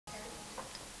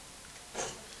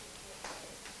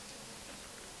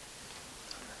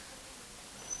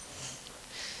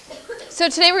So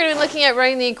today we're going to be looking at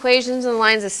writing the equations and the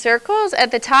lines of circles.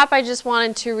 At the top, I just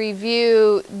wanted to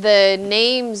review the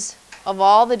names of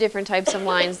all the different types of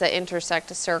lines that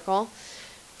intersect a circle.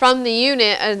 From the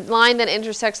unit, a line that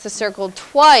intersects the circle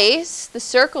twice, the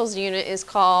circle's unit is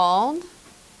called...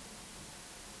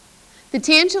 The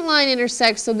tangent line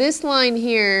intersects, so this line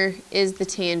here is the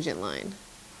tangent line.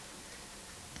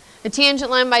 The tangent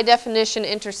line, by definition,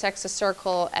 intersects a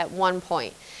circle at one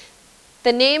point.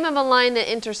 The name of a line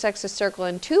that intersects a circle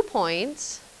in 2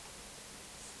 points,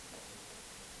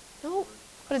 no,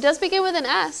 but it does begin with an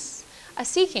S. A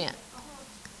secant.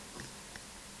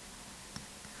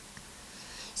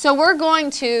 So we're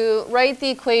going to write the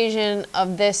equation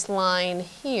of this line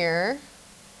here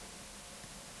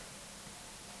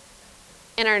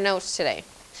in our notes today.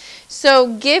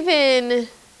 So given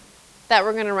that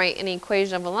we're going to write an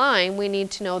equation of a line, we need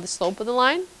to know the slope of the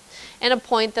line and a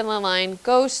point that the line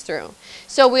goes through.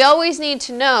 So we always need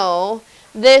to know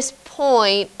this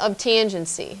point of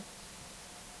tangency.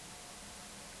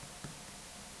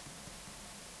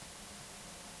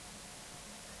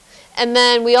 And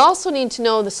then we also need to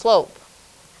know the slope.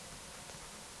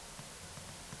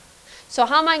 So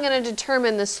how am I going to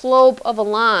determine the slope of a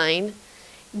line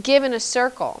given a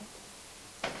circle?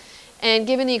 And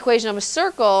given the equation of a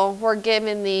circle, we're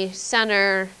given the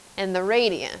center and the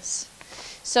radius.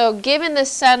 So given the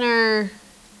center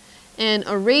and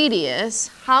a radius,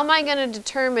 how am I going to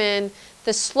determine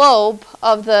the slope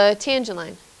of the tangent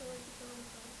line?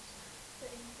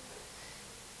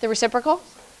 The reciprocal?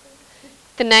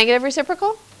 The negative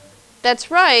reciprocal? That's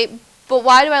right. But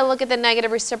why do I look at the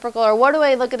negative reciprocal, or what do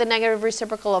I look at the negative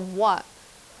reciprocal of what?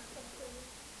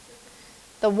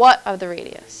 The what of the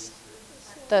radius?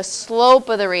 The slope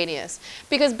of the radius.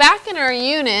 Because back in our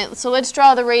unit, so let's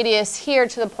draw the radius here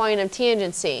to the point of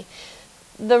tangency.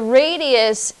 The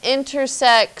radius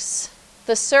intersects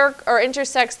the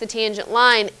intersects the tangent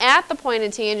line at the point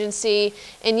of tangency,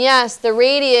 and yes, the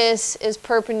radius is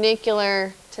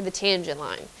perpendicular to the tangent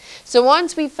line. So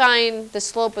once we find the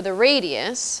slope of the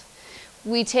radius,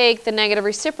 we take the negative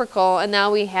reciprocal, and now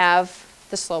we have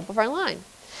the slope of our line.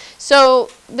 So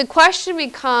the question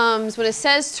becomes, when it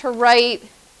says to write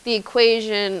the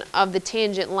equation of the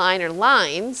tangent line or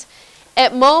lines,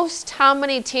 at most, how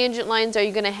many tangent lines are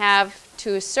you going to have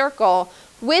to a circle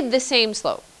with the same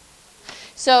slope?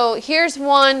 So here's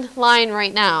one line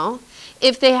right now.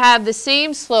 If they have the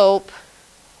same slope,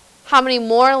 how many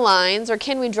more lines, or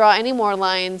can we draw any more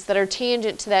lines that are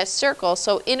tangent to that circle?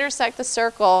 So intersect the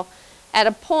circle at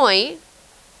a point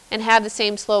and have the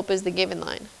same slope as the given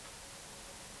line.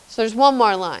 So there's one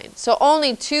more line. So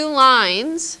only two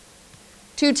lines,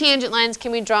 two tangent lines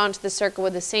can be drawn to the circle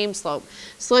with the same slope.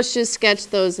 So let's just sketch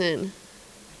those in.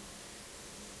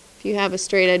 If you have a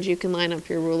straight edge, you can line up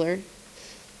your ruler.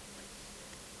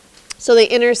 So they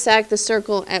intersect the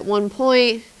circle at one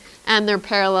point, and they're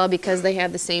parallel because they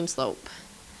have the same slope.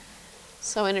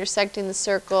 So intersecting the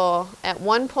circle at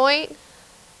one point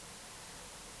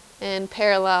and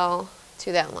parallel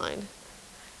to that line.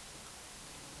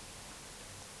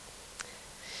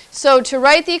 So to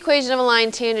write the equation of a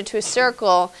line tangent to a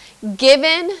circle,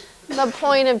 given the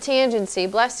point of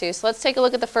tangency, bless you, so let's take a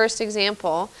look at the first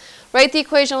example. Write the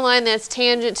equation of a line that's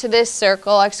tangent to this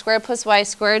circle, x squared plus y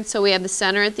squared, so we have the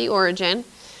center at the origin.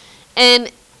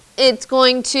 And it's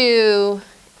going to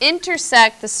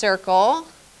intersect the circle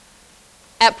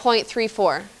at point 3,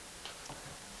 4.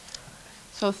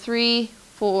 So 3,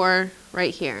 4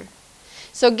 right here.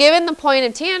 So given the point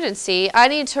of tangency, I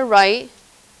need to write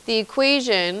the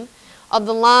equation of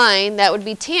the line that would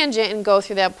be tangent and go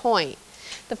through that point.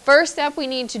 The first step we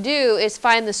need to do is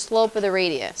find the slope of the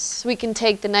radius. So we can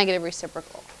take the negative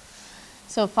reciprocal.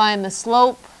 So find the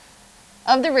slope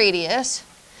of the radius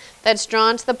that's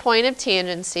drawn to the point of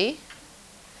tangency.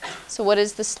 So what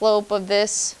is the slope of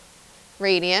this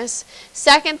radius?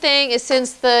 Second thing is,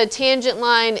 since the tangent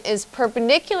line is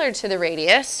perpendicular to the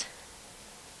radius,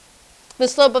 the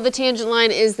slope of the tangent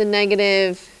line is the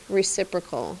negative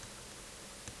reciprocal.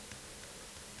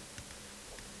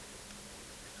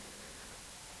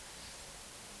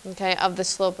 Okay, of the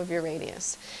slope of your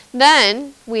radius.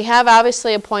 Then we have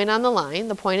obviously a point on the line,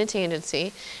 the point of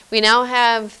tangency. We now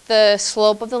have the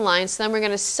slope of the line, so then we're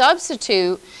going to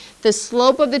substitute the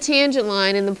slope of the tangent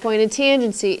line and the point of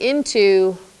tangency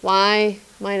into y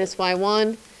minus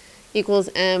y1 equals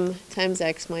m times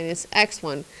x minus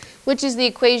x1, which is the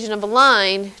equation of a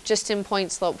line just in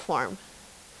point slope form.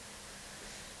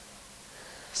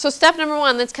 So step number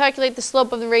 1, let's calculate the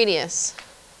slope of the radius.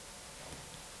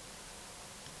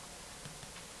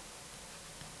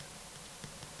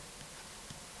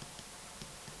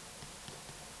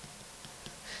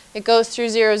 It goes through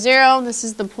 0, 0. This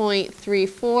is the point 3,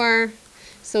 4.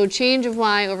 So change of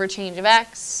y over change of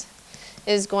x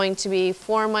is going to be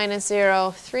 4 minus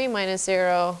 0, 3 minus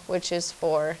 0, which is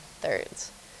 4/3.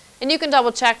 And you can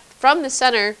double check from the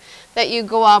center that you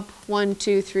go up 1,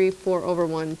 2, 3, 4 over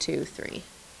 1, 2, 3.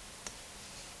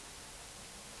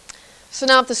 So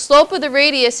now if the slope of the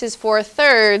radius is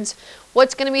 4/3,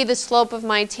 what's going to be the slope of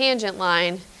my tangent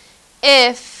line?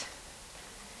 If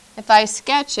I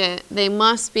sketch it, they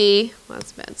must be, well,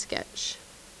 that's a bad sketch,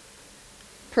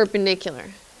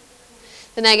 perpendicular,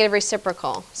 the negative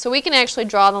reciprocal. So we can actually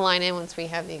draw the line in once we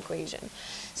have the equation.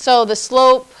 So the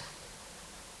slope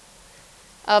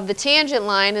of the tangent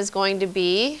line is going to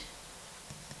be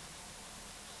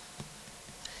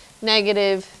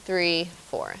negative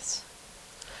 3/4.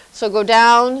 So go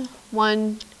down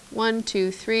 1,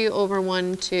 2, 3 over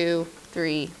 1, 2,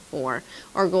 3, 4.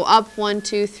 Or go up 1,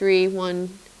 2, 3,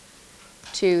 1,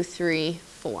 2, 3,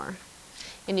 4.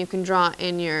 And you can draw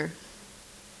in your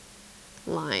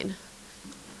line.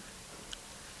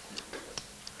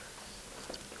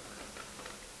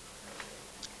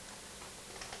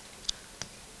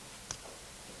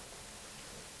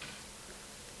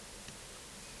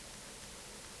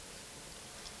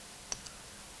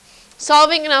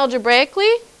 Solving it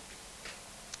algebraically,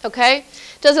 okay,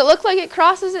 does it look like it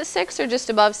crosses at 6 or just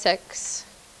above 6?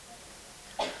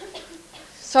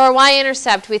 So our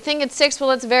y-intercept, we think it's 6, well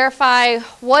let's verify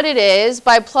what it is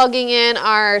by plugging in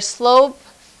our slope,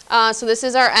 so this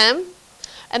is our m,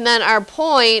 and then our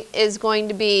point is going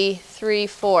to be 3,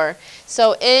 4.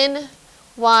 So in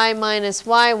y minus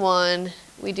y1,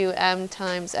 we do m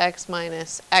times x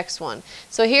minus x1.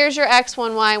 So here's your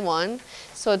x1, y1.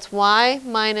 So it's y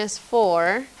minus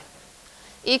 4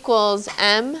 equals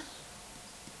m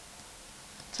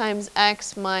times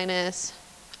x minus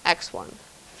x1.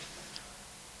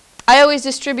 I always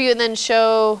distribute and then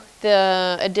show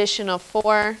the addition of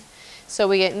 4. So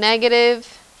we get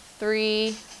negative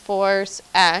 3/4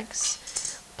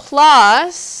 x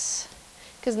plus,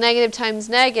 because negative times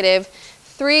negative,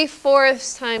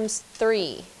 3/4 times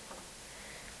 3.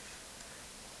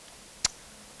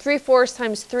 3/4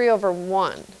 times 3 over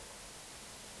 1.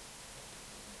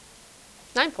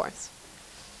 9/4.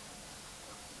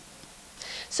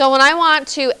 So when I want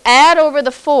to add over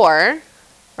the 4,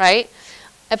 right,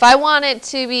 if I want it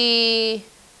to be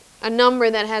a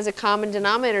number that has a common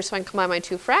denominator so I can combine my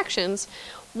two fractions,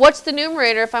 what's the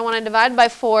numerator if I want to divide by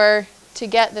 4 to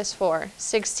get this 4?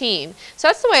 16. So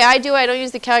that's the way I do it. I don't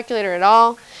use the calculator at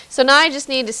all. So now I just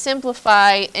need to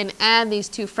simplify and add these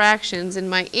two fractions, and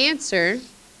my answer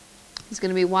is going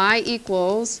to be y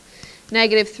equals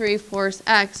negative 3/4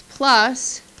 x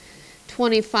plus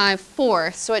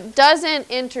 25/4. So it doesn't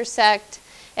intersect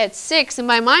at 6. And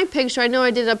by my picture, I know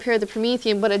I did it up here at the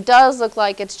Promethean, but it does look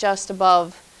like it's just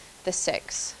above the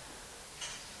 6.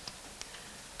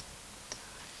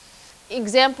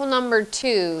 Example number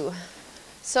 2.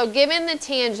 So given the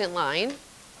tangent line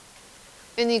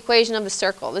in the equation of the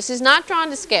circle, this is not drawn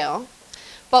to scale,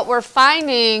 but we're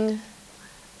finding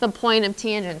the point of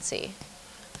tangency.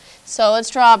 So let's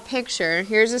draw a picture.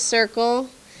 Here's a circle.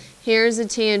 Here's a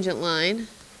tangent line.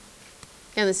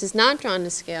 And this is not drawn to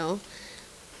scale.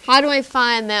 How do I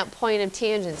find that point of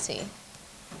tangency?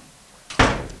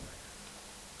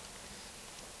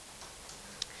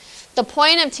 The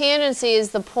point of tangency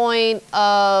is the point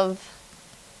of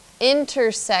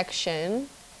intersection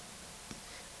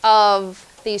of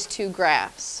these two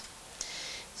graphs.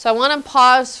 So I want to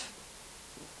pause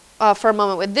for a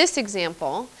moment with this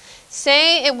example.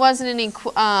 Say it wasn't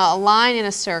a line in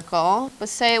a circle, but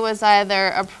say it was either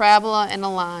a parabola and a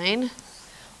line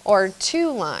or two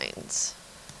lines.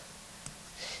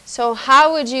 So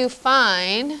how would you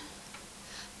find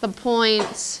the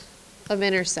points of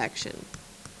intersection?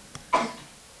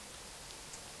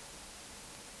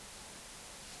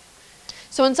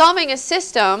 So in solving a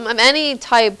system of any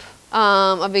type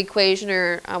of equation,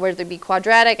 or whether it be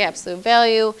quadratic, absolute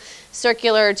value,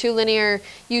 circular, or two linear,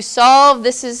 you solve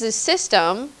this is a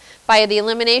system by the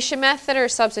elimination method or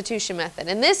substitution method.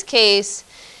 In this case,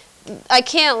 I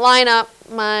can't line up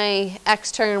my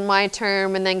x term, y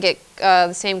term, and then get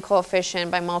the same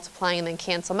coefficient by multiplying and then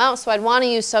cancel them out. So I'd want to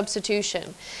use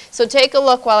substitution. So take a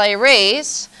look while I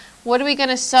erase. What are we going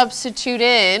to substitute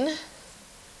in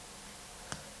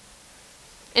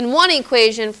one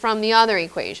equation from the other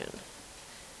equation?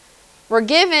 We're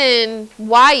given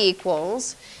y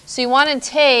equals, so you want to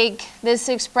take this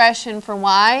expression for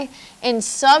y and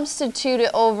substitute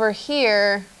it over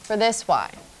here for this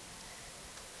y.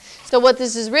 So what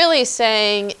this is really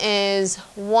saying is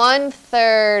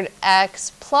 1/3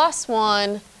 x plus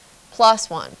 1 plus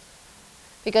 1.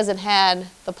 because it had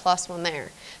the plus 1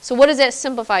 there. So what does that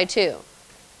simplify to?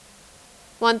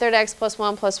 1/3 x plus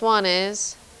 1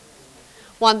 is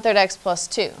 1/3 x plus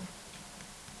 2.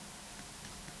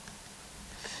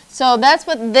 So that's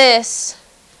what this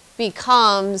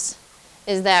becomes,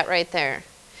 is that right there.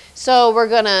 So we're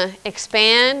going to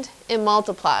expand and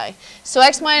multiply. So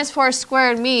x minus 4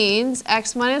 squared means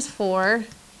x minus 4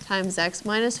 times x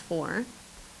minus 4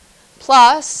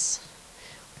 plus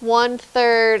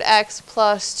 1/3 x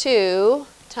plus 2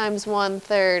 times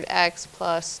 1/3 x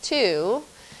plus 2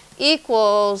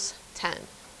 equals 10.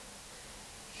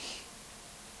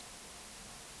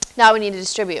 Now we need to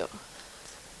distribute.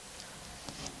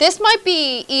 This might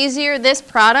be easier, this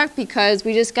product, because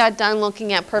we just got done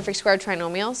looking at perfect square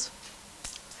trinomials.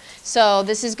 So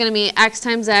this is going to be x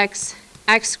times x,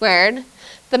 x squared.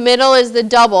 The middle is the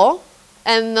double,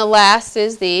 and the last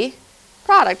is the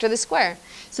product, or the square.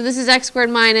 So this is x squared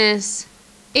minus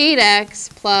 8x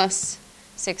plus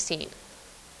 16.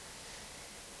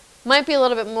 Might be a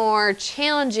little bit more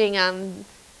challenging on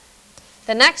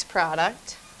the next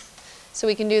product, so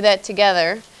we can do that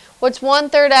together. What's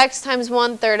 1/3 x times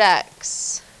 1/3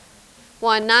 x?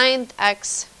 1/9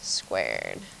 x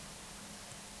squared.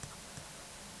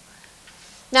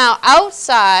 Now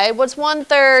outside, what's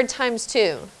 1/3 times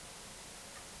 2?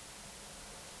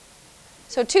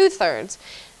 So 2/3.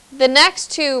 The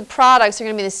next two products are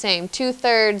going to be the same,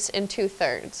 2/3 and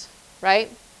 2/3, right?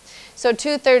 So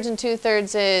 2/3 and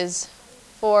 2/3 is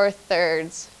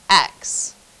 4/3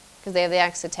 x, because they have the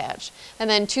x attached.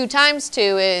 And then 2 times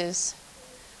 2 is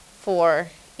 4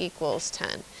 equals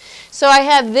 10. So I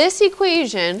have this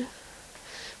equation,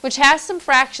 which has some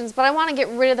fractions, but I want to get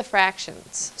rid of the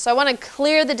fractions. So I want to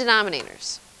clear the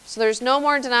denominators. So there's no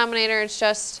more denominator, it's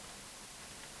just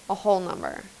a whole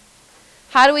number.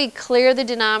 How do we clear the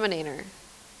denominator?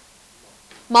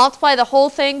 Multiply the whole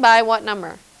thing by what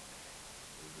number?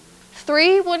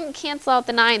 3 wouldn't cancel out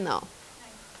the 9 though.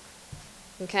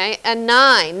 Okay, and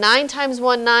 9. 9 times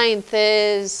 1/9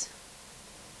 is,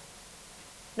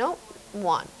 nope,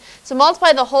 1. So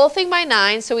multiply the whole thing by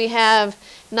 9, so we have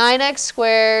 9x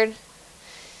squared.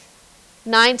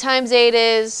 9 times 8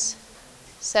 is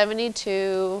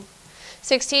 72.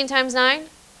 16 times 9?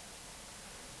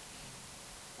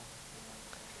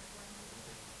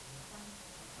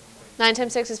 9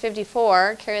 times 6 is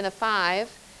 54, carry the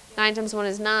 5. 9 times 1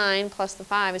 is 9, plus the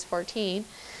 5 is 14.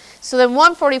 So then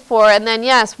 144, and then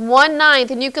yes, 1/9,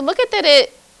 and you can look at that,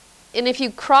 and if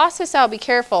you cross this out, be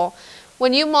careful.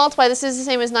 When you multiply, this is the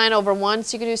same as 9 over 1,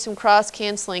 so you can do some cross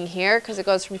canceling here, because it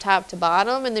goes from top to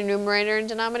bottom in the numerator and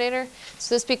denominator.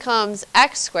 So this becomes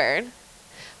x squared,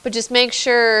 but just make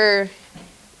sure,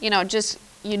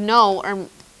 or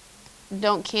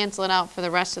don't cancel it out for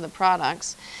the rest of the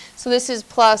products. So this is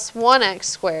plus 1x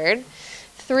squared.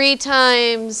 3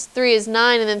 times 3 is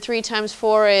 9, and then 3 times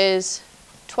 4 is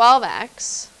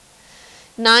 12x.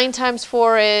 9 times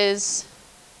 4 is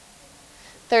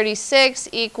 36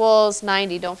 equals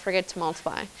 90. Don't forget to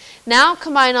multiply. Now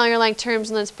combine all your like terms,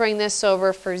 and let's bring this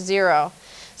over for 0.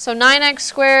 So 9x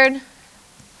squared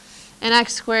and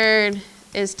x squared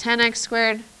is 10x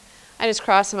squared. I just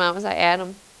cross them out as I add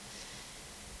them.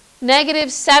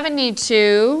 Negative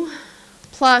 72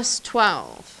 plus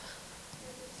 12.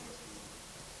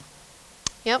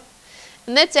 Yep.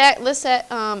 And let's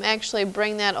actually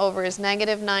bring that over as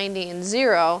negative 90 and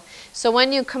 0. So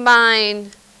when you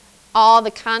combine all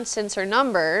the constants or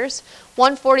numbers,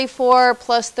 144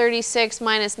 plus 36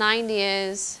 minus 90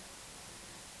 is,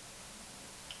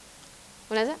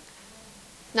 what is it?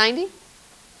 90?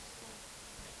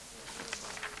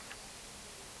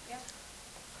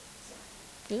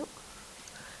 Yep.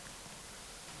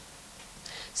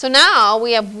 So now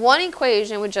we have one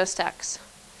equation with just x,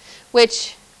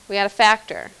 which we had a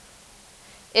factor.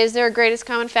 Is there a greatest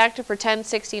common factor for 10,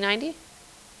 60, 90?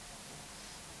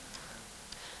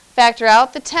 Factor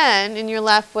out the 10, and you're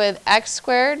left with x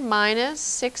squared minus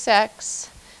 6x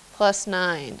plus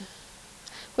 9,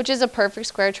 which is a perfect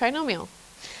square trinomial.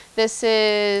 This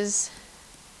is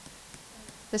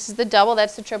the double,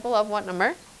 that's the triple of what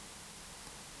number?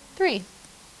 3.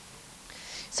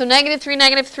 So negative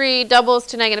 3 doubles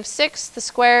to negative 6. The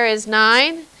square is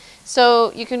 9.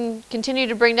 So you can continue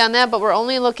to bring down that, but we're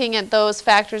only looking at those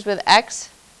factors with x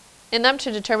in them to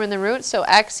determine the root. So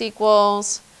x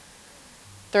equals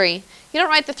 3. You don't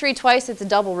write the 3 twice, it's a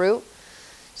double root.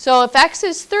 So if x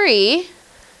is 3,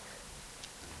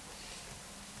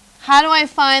 how do I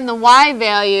find the y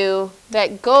value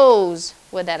that goes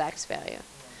with that x value?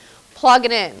 Plug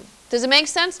it in. Does it make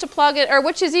sense to plug it, or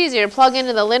which is easier, to plug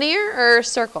into the linear or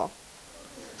circle?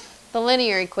 the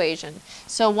linear equation.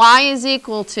 So y is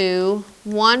equal to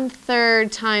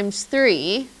 1/3 times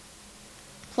 3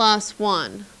 plus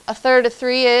 1. 1/3 of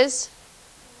 3 is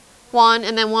 1,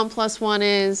 and then 1 plus 1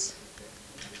 is?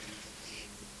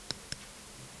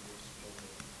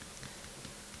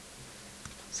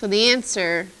 So the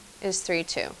answer is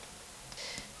 3/2.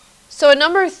 So at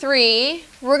number 3,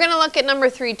 we're going to look at number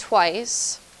 3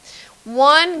 twice.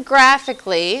 One,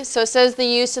 graphically, so it says the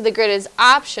use of the grid is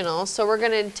optional, so we're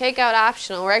going to take out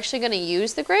optional. We're actually going to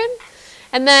use the grid.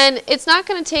 And then it's not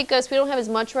going to take us, we don't have as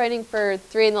much writing for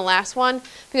 3 in the last one,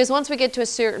 because once we get to a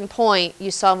certain point, you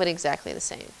solve it exactly the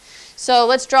same. So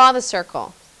let's draw the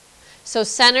circle. So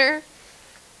center,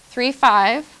 3,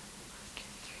 5.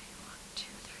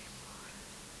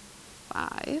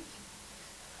 5.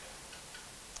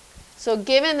 So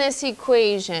given this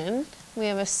equation, we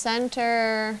have a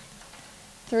center,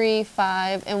 3,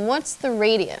 5, and what's the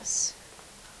radius?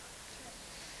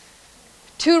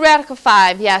 2 radical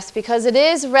 5, yes, because it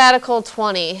is radical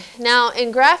 20. Now,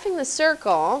 in graphing the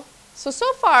circle,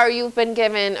 so far you've been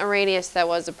given a radius that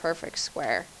was a perfect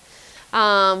square.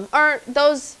 Or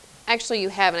those, actually you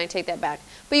haven't, I take that back.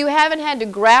 But you haven't had to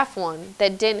graph one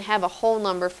that didn't have a whole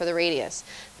number for the radius.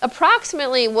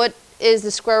 Approximately, what is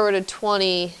the square root of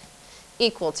 20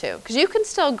 equal to? Because you can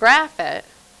still graph it.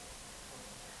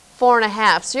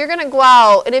 4.5. So you're going to go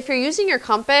out, and if you're using your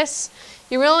compass,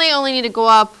 you really only need to go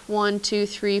up 1, 2,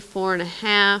 3,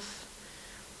 4.5,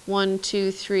 1,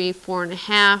 2, 3,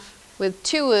 4.5, with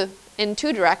 2 in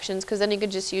 2 directions, because then you could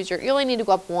just use you only need to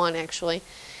go up 1 actually.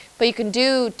 But you can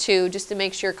do 2 just to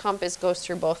make sure your compass goes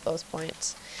through both those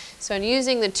points. So in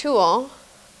using the tool,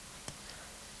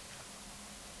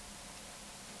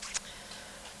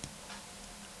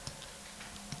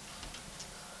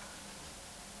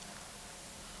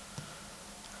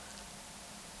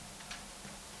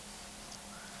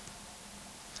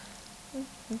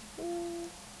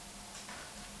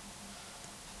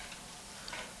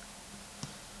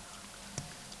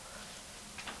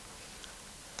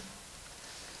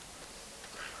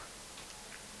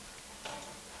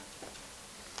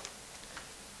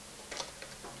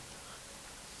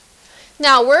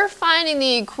 now we're finding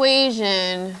the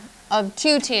equation of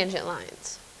 2 tangent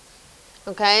lines.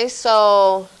 Okay,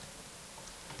 so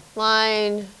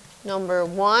line number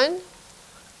 1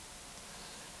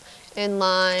 and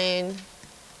line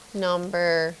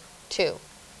number 2.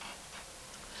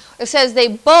 It says they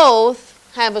both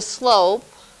have a slope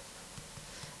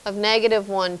of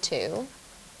 -1, 2.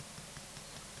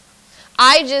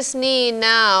 I just need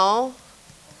now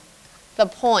the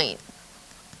point.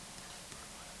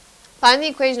 Find the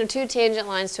equation of 2 tangent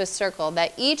lines to a circle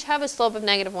that each have a slope of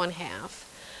 -1/2,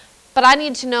 but I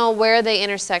need to know where they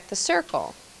intersect the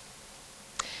circle.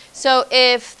 So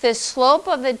if the slope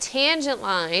of the tangent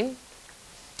line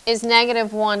is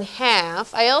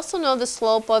 -1/2, I also know the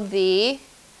slope of the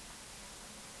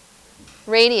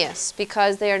radius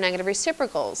because they are negative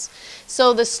reciprocals.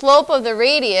 So the slope of the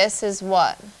radius is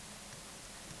what?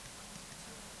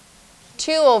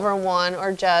 2/1,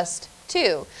 or just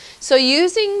 2. So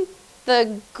using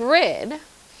the grid,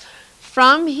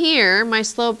 from here my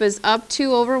slope is up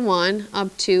 2/1,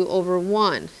 up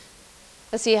 2/1.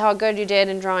 Let's see how good you did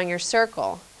in drawing your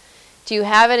circle. Do you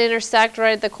have it intersect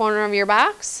right at the corner of your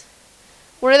box?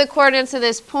 What are the coordinates of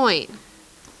this point?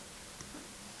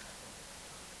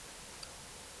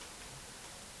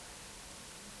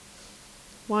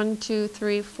 One, 2,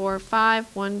 3, 4, 5.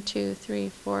 1, 2, 3,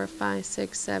 4, 5,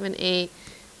 6, 7, 8,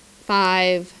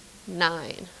 5,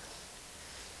 9.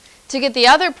 To get the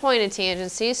other point of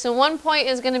tangency, so one point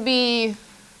is going to be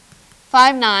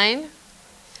 5, 9,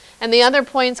 and the other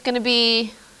point is going to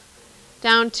be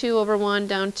down 2/1,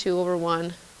 down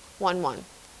 2/1, 1, 1.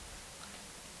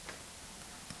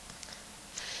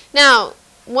 Now,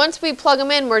 once we plug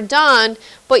them in, we're done,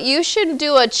 but you should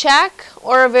do a check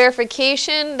or a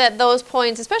verification that those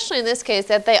points, especially in this case,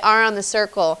 that they are on the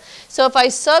circle. So if I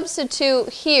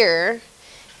substitute here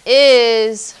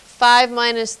is 5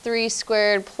 minus 3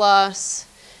 squared plus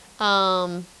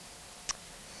 9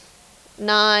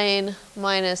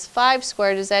 minus 5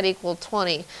 squared, does that equal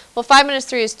 20? Well, 5 minus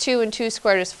 3 is 2, and 2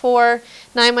 squared is 4.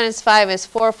 9 minus 5 is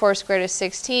 4, 4 squared is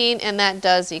 16, and that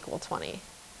does equal 20.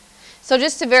 So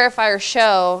just to verify or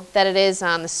show that it is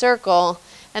on the circle,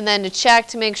 and then to check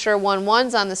to make sure 1,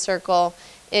 1's on the circle,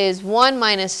 is 1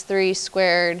 minus 3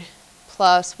 squared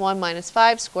plus 1 minus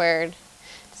 5 squared.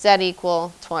 Does that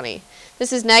equal 20?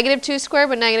 This is -2 squared,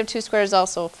 but -2 squared is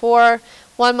also 4.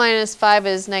 1 minus 5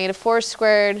 is -4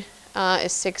 squared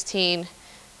is 16,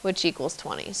 which equals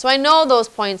 20. So I know those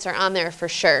points are on there for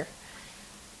sure,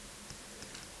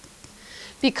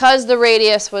 because the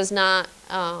radius was not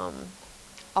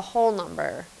a whole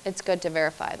number, it's good to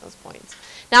verify those points.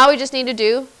 Now we just need to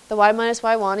do the y minus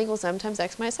y1 equals m times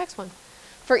x minus x1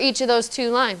 for each of those two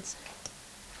lines.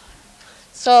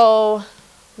 So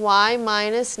y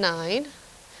minus 9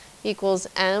 equals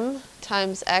m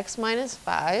times x minus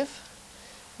 5.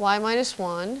 Y minus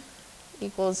 1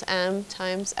 equals m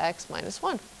times x minus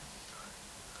 1.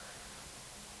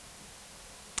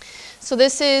 So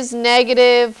this is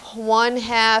negative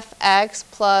 1/2 x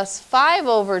plus 5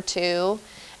 over 2.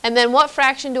 And then what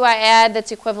fraction do I add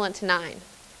that's equivalent to 9?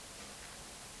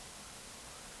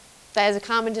 That has a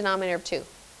common denominator of 2.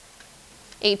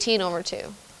 18 over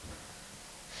 2.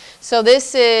 So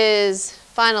this is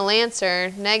final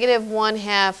answer, negative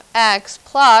 1/2 x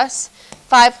plus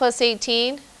 5 plus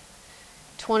 18,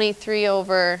 23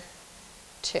 over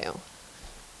 2.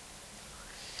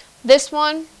 This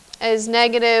one is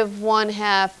negative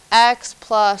 1/2 x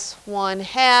plus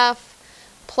 1/2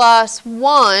 plus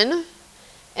 1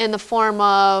 in the form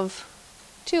of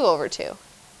 2 over 2.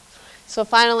 So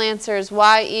final answer is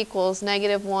y equals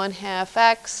negative 1/2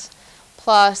 x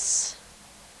plus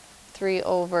 3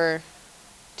 over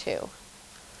 2.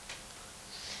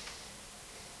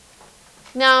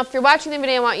 Now, if you're watching the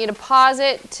video, I want you to pause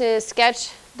it to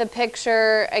sketch the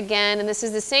picture again. And this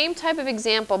is the same type of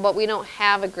example, but we don't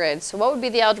have a grid. So what would be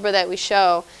the algebra that we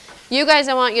show? You guys,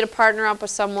 I want you to partner up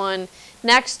with someone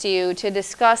next to you to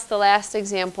discuss the last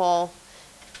example.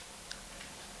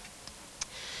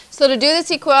 So to do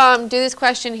this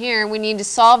question here, we need to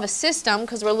solve a system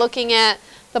because we're looking at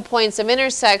the points of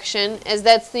intersection, as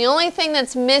that's the only thing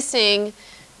that's missing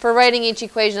for writing each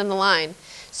equation on the line.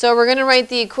 So we're going to write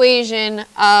the equation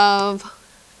of,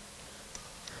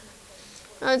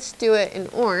 let's do it in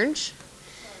orange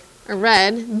or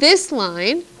red, this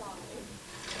line,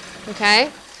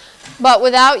 okay, but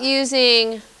without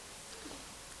using,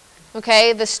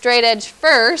 okay, the straight edge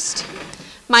first.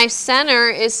 My center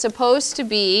is supposed to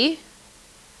be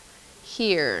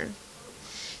here.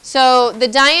 So the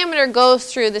diameter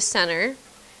goes through the center.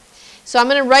 So I'm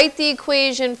going to write the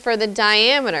equation for the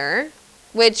diameter,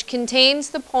 which contains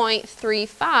the point 3,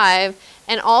 5,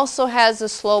 and also has the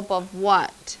slope of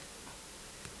what?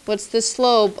 What's the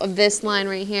slope of this line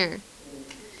right here?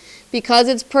 Because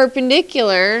it's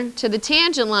perpendicular to the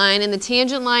tangent line, and the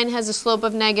tangent line has a slope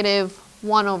of negative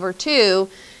 1 over 2,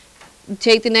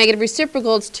 take the negative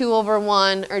reciprocal, it's 2 over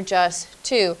 1, or just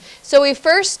 2. So we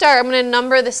first start, I'm going to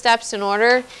number the steps in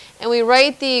order, and we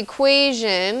write the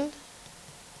equation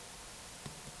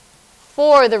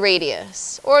for the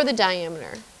radius, or the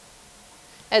diameter,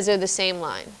 as they're the same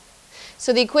line.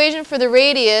 So the equation for the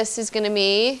radius is going to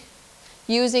be,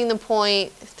 using the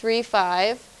point 3,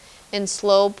 5, and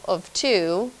slope of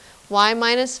 2, y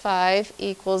minus 5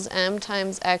 equals m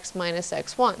times x minus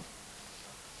x1.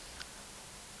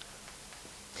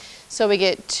 So we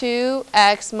get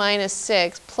 2x minus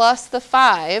 6 plus the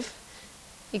 5.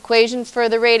 Equation for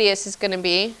the radius is going to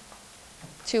be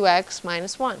 2x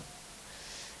minus 1.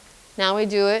 Now we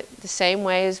do it the same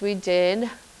way as we did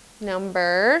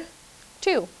number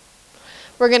 2.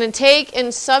 We're going to take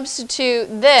and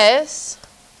substitute this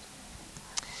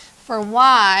for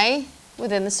y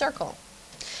within the circle.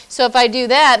 So if I do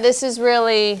that, this is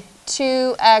really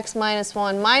 2x minus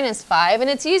 1 minus 5. And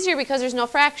it's easier because there's no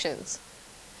fractions.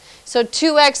 So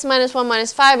 2x minus 1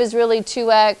 minus 5 is really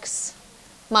 2x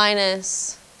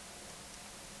minus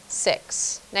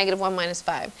 6, negative 1 minus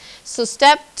 5. So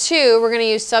step 2, we're going to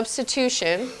use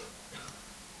substitution.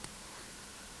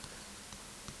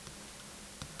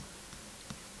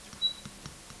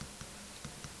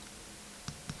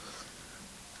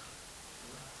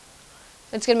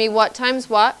 It's going to be what times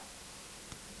what?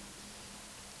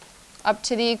 Up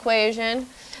to the equation.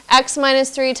 X minus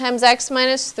 3 times x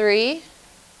minus 3.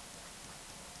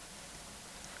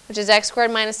 Which is x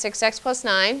squared minus 6x plus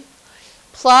 9,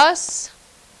 plus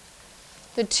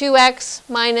the 2x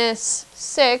minus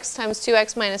 6 times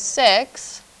 2x minus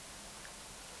 6,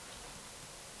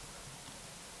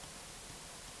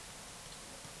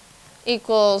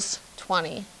 equals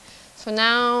 20. So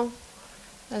now,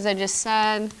 as I just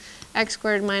said, x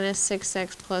squared minus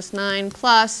 6x plus 9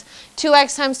 plus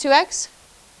 2x times 2x,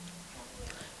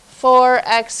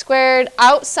 4x squared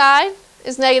outside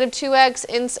is negative 2x,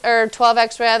 or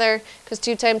 12x rather, because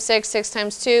 2 times 6, 6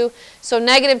 times 2. So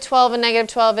negative 12 and negative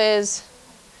 12 is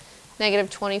negative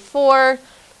 24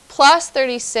 plus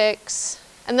 36.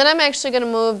 And then I'm actually going to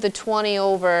move the 20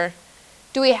 over.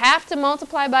 Do we have to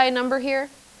multiply by a number here?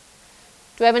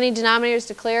 Do we have any denominators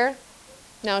to clear?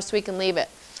 No, so we can leave it.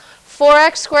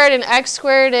 4x squared and x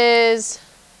squared is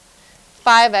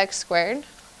 5x squared.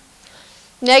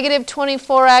 Negative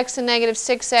 24x and negative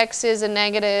 6x is a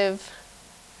negative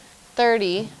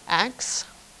 30x.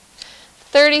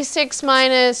 36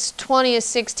 minus 20 is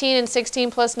 16, and 16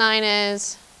 plus 9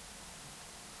 is?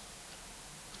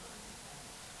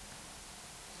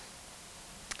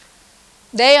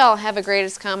 They all have a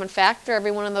greatest common factor,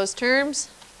 every one of those terms,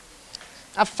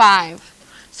 of 5.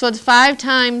 So it's 5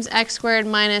 times x squared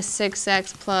minus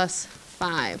 6x plus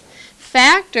 5.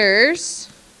 Factors,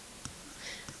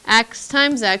 x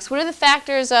times x. What are the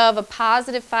factors of a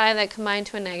positive 5 that combine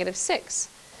to a negative 6?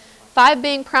 5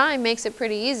 being prime makes it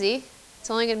pretty easy. It's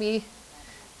only going to be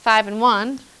 5 and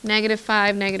 1. Negative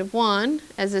 5, negative 1,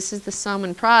 as this is the sum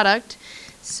and product.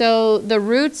 So the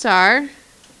roots are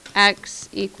x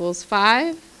equals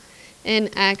 5 and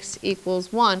x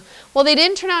equals 1. Well, they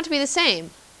didn't turn out to be the same.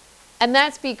 And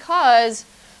that's because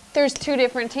there's 2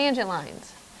 different tangent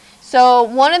lines. So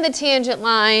one of the tangent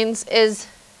lines is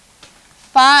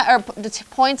 5, or the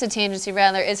points of tangency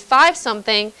rather, is 5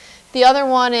 something. The other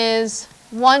one is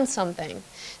 1 something.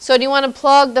 So do you want to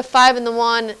plug the 5 and the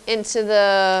 1 into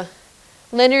the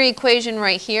linear equation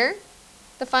right here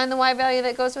to find the y value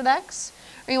that goes with x?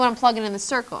 Or you want to plug it in the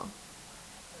circle?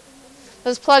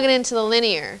 Let's plug it into the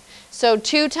linear. So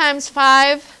 2 times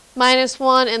 5 minus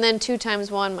 1, and then 2 times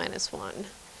 1 minus 1.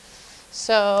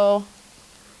 So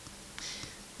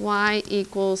y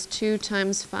equals 2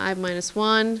 times 5 minus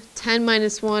 1. 10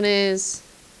 minus 1 is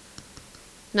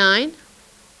 9.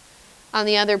 On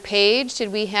the other page,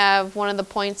 did we have one of the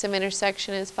points of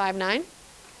intersection is 5, 9?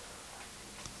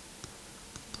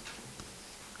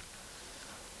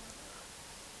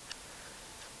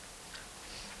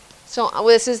 So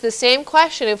this is the same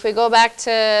question. If we go back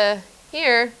to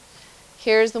here,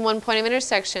 here's the one point of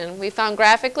intersection. We found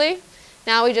graphically.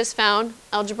 Now we just found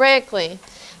algebraically.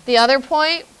 The other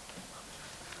point,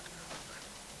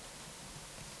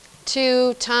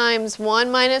 2 times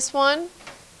 1 minus 1.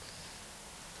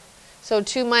 So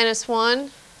 2 minus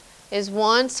 1 is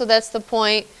 1. So that's the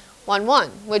point 1, 1,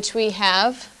 which we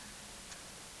have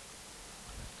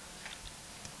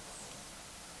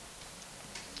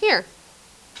here.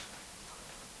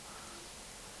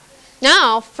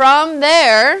 Now, from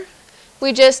there,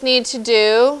 we just need to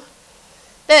do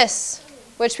this,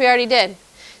 which we already did.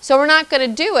 So we're not going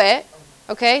to do it,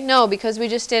 okay? No, because we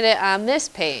just did it on this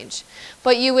page.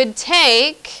 But you would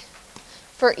take,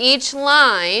 for each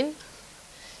line,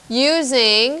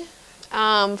 using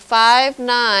 5,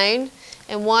 9,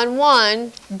 and 1,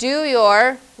 1, do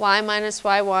your y minus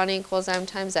y1 equals m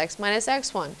times x minus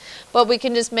x1. But we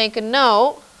can just make a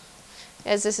note,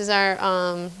 as this is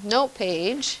our note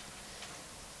page,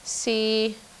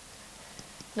 see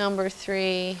number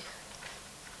 3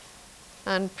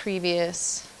 on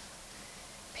previous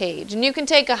page. And you can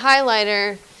take a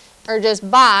highlighter or just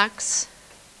box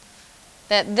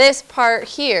that this part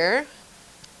here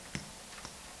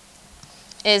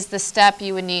is the step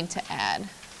you would need to add.